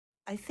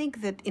I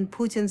think that in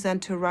Putin's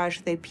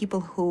entourage, there are people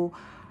who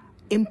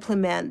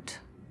implement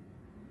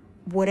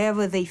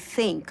whatever they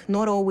think,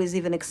 not always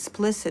even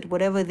explicit,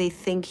 whatever they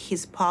think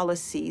his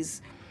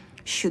policies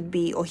should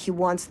be or he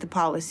wants the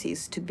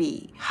policies to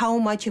be. How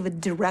much of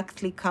it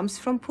directly comes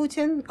from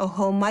Putin or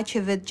how much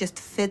of it just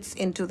fits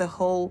into the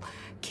whole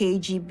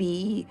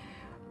KGB,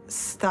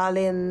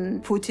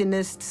 Stalin,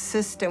 Putinist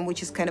system,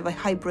 which is kind of a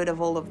hybrid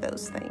of all of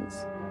those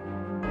things.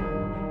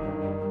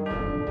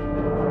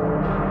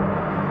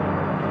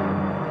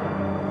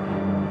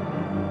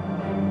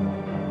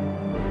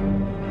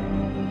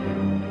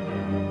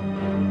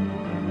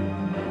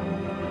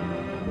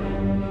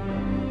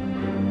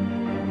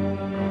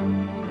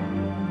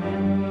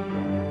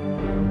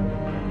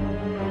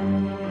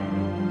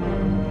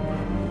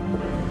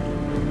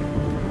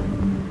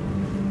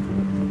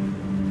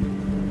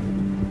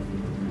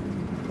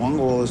 One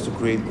goal is to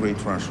create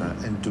great Russia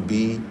and to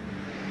be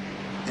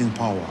in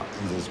power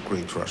in this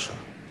great Russia.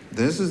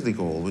 This is the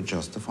goal which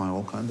justify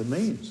all kinds of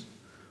means,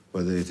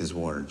 whether it is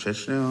war in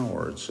Chechnya,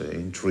 or it's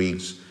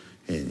intrigues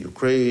in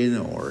Ukraine,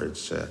 or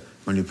it's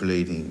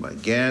manipulating by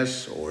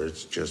gas, or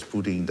it's just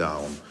putting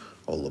down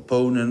all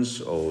opponents,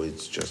 or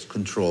it's just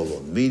control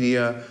on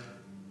media,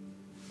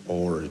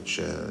 or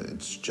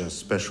it's just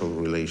special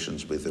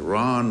relations with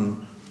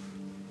Iran,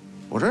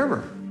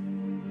 whatever.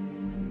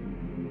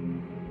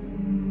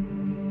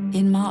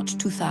 In March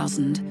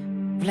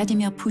 2000,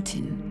 Vladimir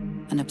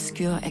Putin, an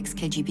obscure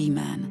ex-KGB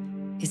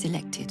man, is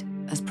elected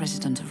as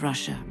president of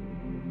Russia.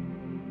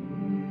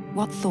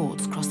 What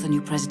thoughts cross the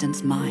new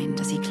president's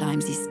mind as he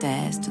climbs these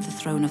stairs to the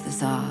throne of the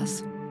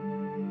Tsars?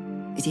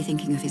 Is he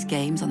thinking of his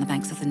games on the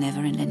banks of the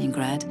Neva in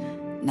Leningrad,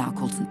 now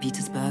called St.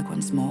 Petersburg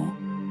once more?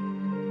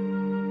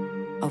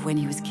 Of when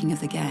he was king of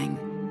the gang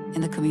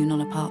in the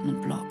communal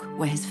apartment block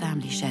where his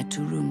family shared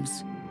 2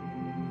 rooms?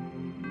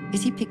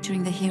 Is he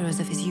picturing the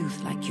heroes of his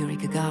youth like Yuri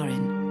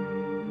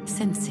Gagarin,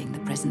 sensing the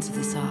presence of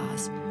the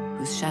Tsars,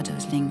 whose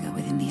shadows linger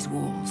within these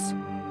walls?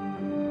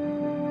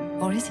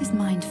 Or is his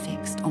mind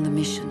fixed on the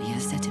mission he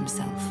has set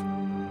himself,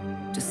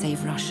 to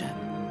save Russia,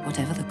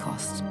 whatever the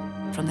cost,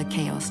 from the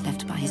chaos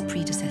left by his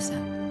predecessor,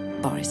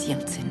 Boris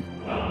Yeltsin?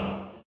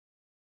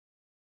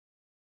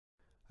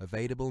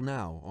 Available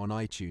now on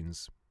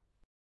iTunes.